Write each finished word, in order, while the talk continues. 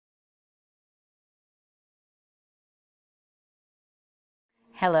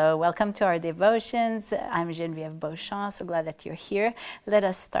Hello, welcome to our devotions. I'm Genevieve Beauchamp, so glad that you're here. Let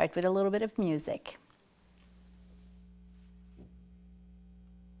us start with a little bit of music.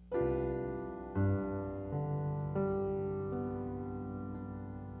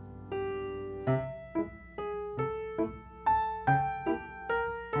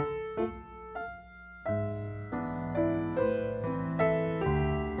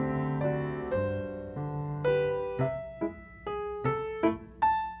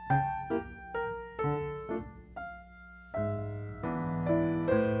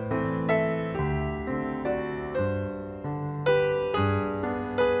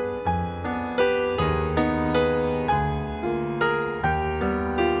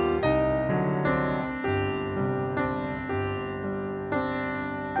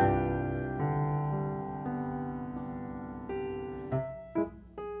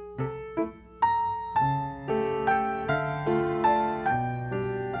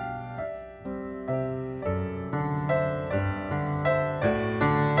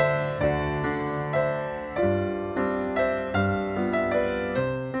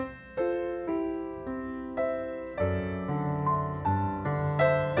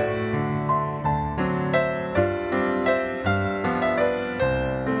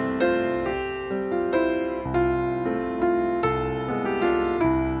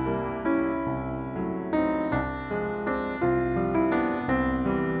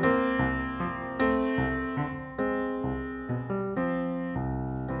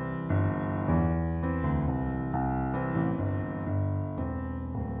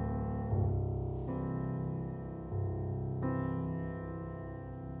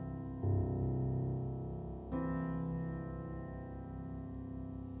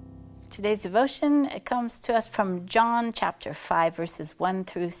 Today's devotion comes to us from John chapter 5, verses 1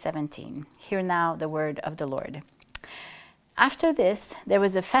 through 17. Hear now the word of the Lord. After this, there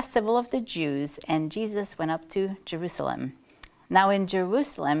was a festival of the Jews, and Jesus went up to Jerusalem. Now in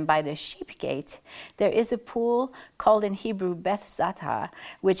Jerusalem, by the sheep gate, there is a pool called in Hebrew Bethzatha,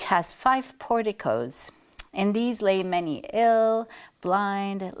 which has 5 porticos. In these lay many ill,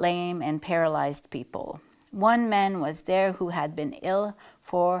 blind, lame, and paralyzed people. One man was there who had been ill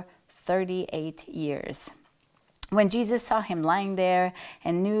for 38 years. When Jesus saw him lying there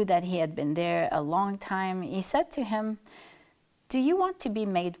and knew that he had been there a long time, he said to him, "Do you want to be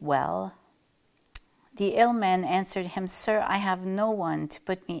made well?" The ill man answered him, "Sir, I have no one to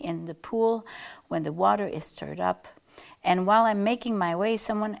put me in the pool when the water is stirred up, and while I'm making my way,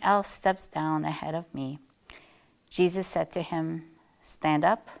 someone else steps down ahead of me." Jesus said to him, "Stand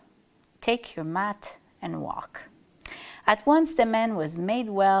up, take your mat, and walk." At once the man was made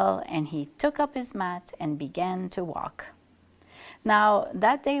well, and he took up his mat and began to walk. Now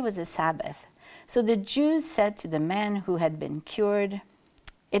that day was a Sabbath. So the Jews said to the man who had been cured,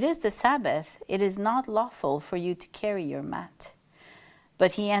 "It is the Sabbath. It is not lawful for you to carry your mat."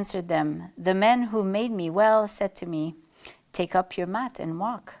 But he answered them, "The man who made me well said to me, 'Take up your mat and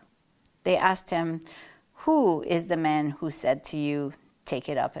walk.'" They asked him, "Who is the man who said to you, 'Take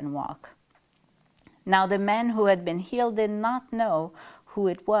it up and walk'?" Now the man who had been healed did not know who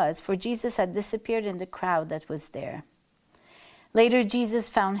it was, for Jesus had disappeared in the crowd that was there. Later Jesus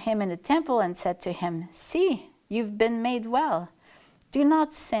found him in the temple and said to him, "See, you've been made well. Do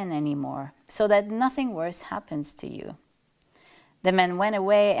not sin anymore, so that nothing worse happens to you." The man went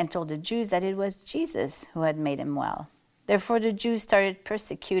away and told the Jews that it was Jesus who had made him well. Therefore the Jews started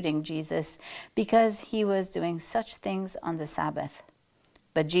persecuting Jesus because he was doing such things on the Sabbath.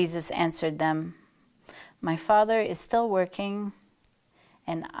 But Jesus answered them, "My Father is still working,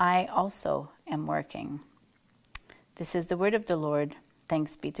 and I also am working." This is the word of the Lord.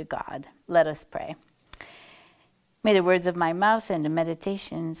 Thanks be to God. Let us pray. May the words of my mouth and the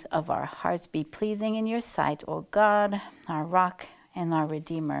meditations of our hearts be pleasing in your sight, O God, our rock and our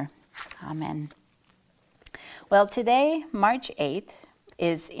Redeemer. Amen. Well, today, March 8th,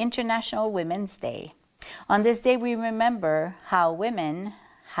 is International Women's Day. On this day, we remember how women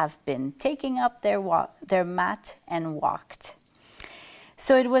have been taking up their mat and walked.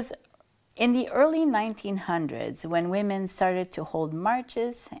 So it was in the early 1900s when women started to hold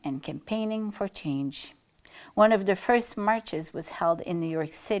marches and campaigning for change. One of the first marches was held in New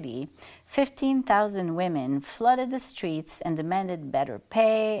York City. 15,000 women flooded the streets and demanded better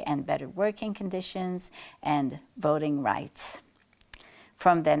pay and better working conditions and voting rights.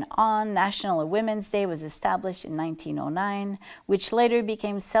 From then on, National Women's Day was established in 1909, which later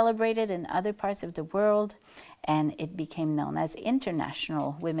became celebrated in other parts of the world, and it became known as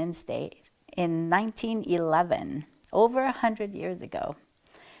International Women's Day in 1911, over 100 years ago.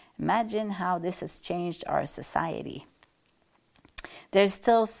 Imagine how this has changed our society. There's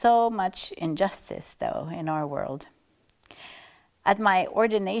still so much injustice, though, in our world. At my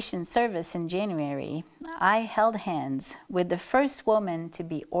ordination service in January, I held hands with the first woman to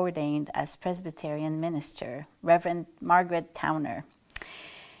be ordained as Presbyterian minister, Reverend Margaret Towner.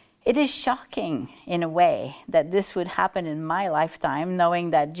 It is shocking, in a way, that this would happen in my lifetime, knowing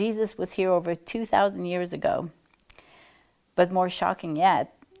that Jesus was here over 2,000 years ago. But more shocking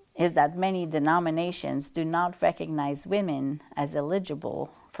yet is that many denominations do not recognize women as eligible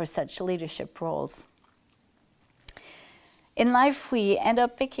for such leadership roles. In life, we end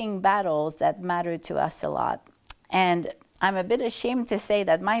up picking battles that matter to us a lot. And I'm a bit ashamed to say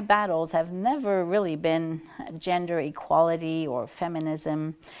that my battles have never really been gender equality or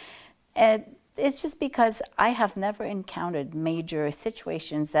feminism. It's just because I have never encountered major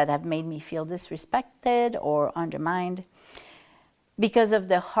situations that have made me feel disrespected or undermined. Because of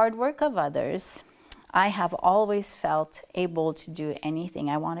the hard work of others, I have always felt able to do anything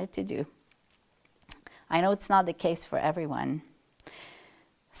I wanted to do. I know it's not the case for everyone.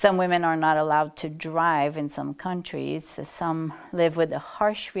 Some women are not allowed to drive in some countries. Some live with the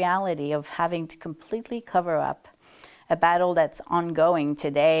harsh reality of having to completely cover up, a battle that's ongoing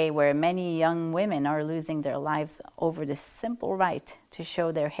today where many young women are losing their lives over the simple right to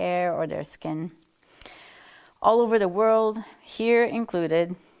show their hair or their skin. All over the world, here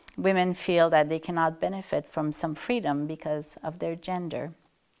included, women feel that they cannot benefit from some freedom because of their gender.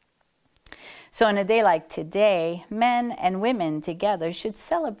 So on a day like today, men and women together should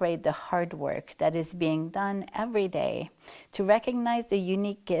celebrate the hard work that is being done every day to recognize the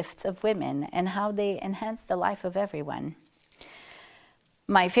unique gifts of women and how they enhance the life of everyone.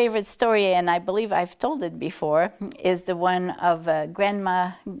 My favorite story, and I believe I've told it before, is the one of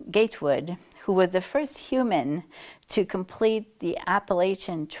Grandma Gatewood, who was the first human to complete the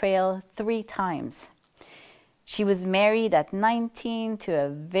Appalachian Trail 3 times. She was married at 19 to a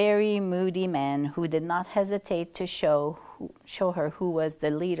very moody man who did not hesitate to show her who was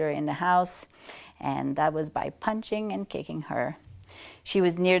the leader in the house, and that was by punching and kicking her. She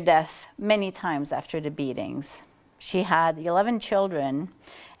was near death many times after the beatings. She had 11 children,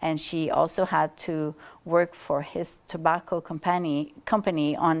 and she also had to work for his tobacco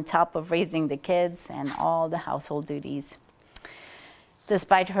company on top of raising the kids and all the household duties.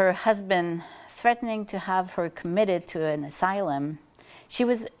 Despite her husband threatening to have her committed to an asylum, she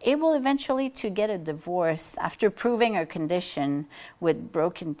was able eventually to get a divorce after proving her condition with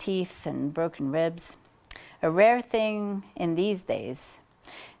broken teeth and broken ribs. A rare thing in these days.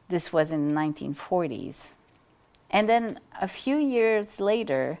 This was in the 1940s. And then a few years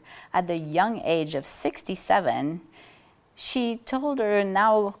later, at the young age of 67, she told her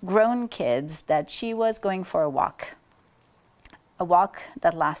now grown kids that she was going for a walk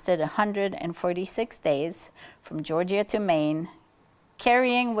that lasted 146 days from Georgia to Maine,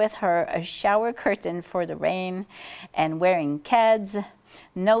 carrying with her a shower curtain for the rain and wearing Keds,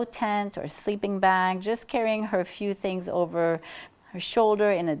 no tent or sleeping bag, just carrying her few things over her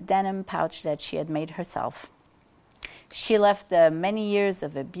shoulder in a denim pouch that she had made herself. She left many years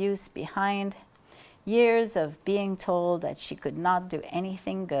of abuse behind, years of being told that she could not do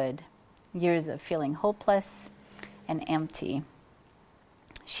anything good, years of feeling hopeless and empty.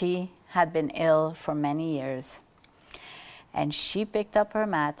 She had been ill for many years, and she picked up her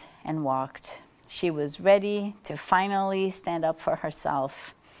mat and walked. She was ready to finally stand up for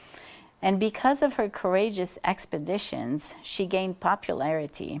herself. And because of her courageous expeditions, she gained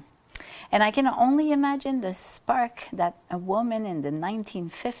popularity. And I can only imagine the spark that a woman in the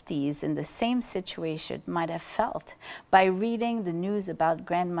 1950s in the same situation might have felt by reading the news about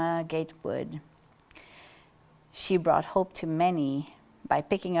Grandma Gatewood. She brought hope to many by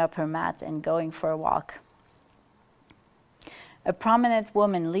picking up her mat and going for a walk. A prominent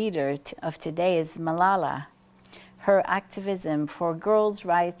woman leader of today is Malala. Her activism for girls'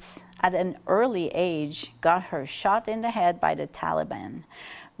 rights at an early age got her shot in the head by the Taliban,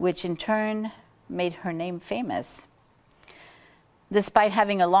 which in turn made her name famous. Despite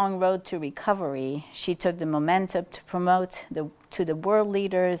having a long road to recovery, she took the momentum to promote to the world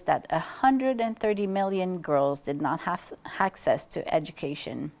leaders that 130 million girls did not have access to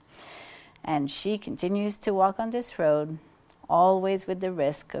education. And she continues to walk on this road, always with the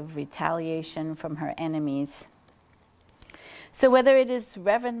risk of retaliation from her enemies. So whether it is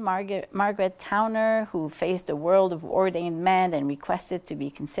Reverend Margaret Towner, who faced a world of ordained men and requested to be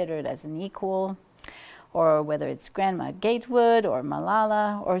considered as an equal, or whether it's Grandma Gatewood or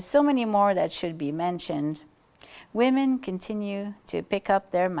Malala, or so many more that should be mentioned, women continue to pick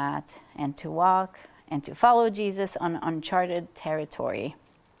up their mat and to walk and to follow Jesus on uncharted territory.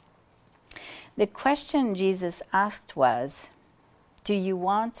 The question Jesus asked was, Do you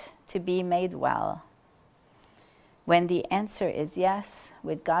want to be made well? When the answer is yes,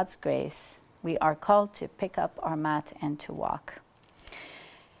 with God's grace, we are called to pick up our mat and to walk.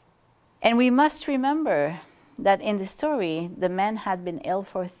 And we must remember that in the story, the man had been ill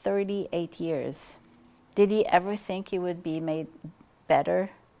for 38 years. Did he ever think he would be made better?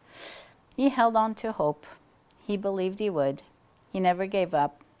 He held on to hope. He believed he would. He never gave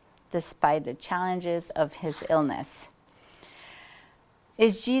up, despite the challenges of his illness.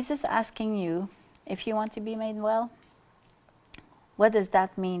 Is Jesus asking you if you want to be made well? What does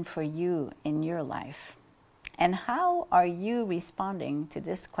that mean for you in your life? And how are you responding to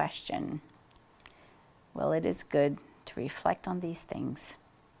this question? Well, it is good to reflect on these things.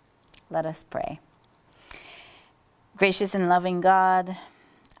 Let us pray. Gracious and loving God,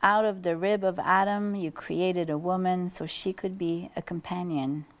 out of the rib of Adam, you created a woman so she could be a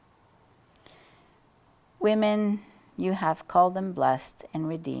companion. Women, you have called them blessed and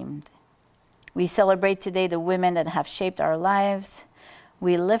redeemed. We celebrate today the women that have shaped our lives.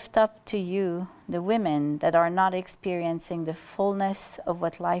 We lift up to you the women that are not experiencing the fullness of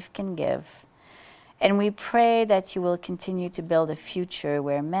what life can give. And we pray that you will continue to build a future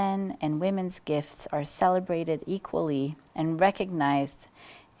where men and women's gifts are celebrated equally and recognized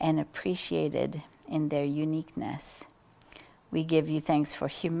and appreciated in their uniqueness. We give you thanks for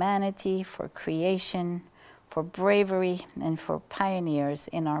humanity, for creation, for bravery, and for pioneers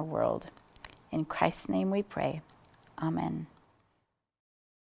in our world. In Christ's name we pray. Amen.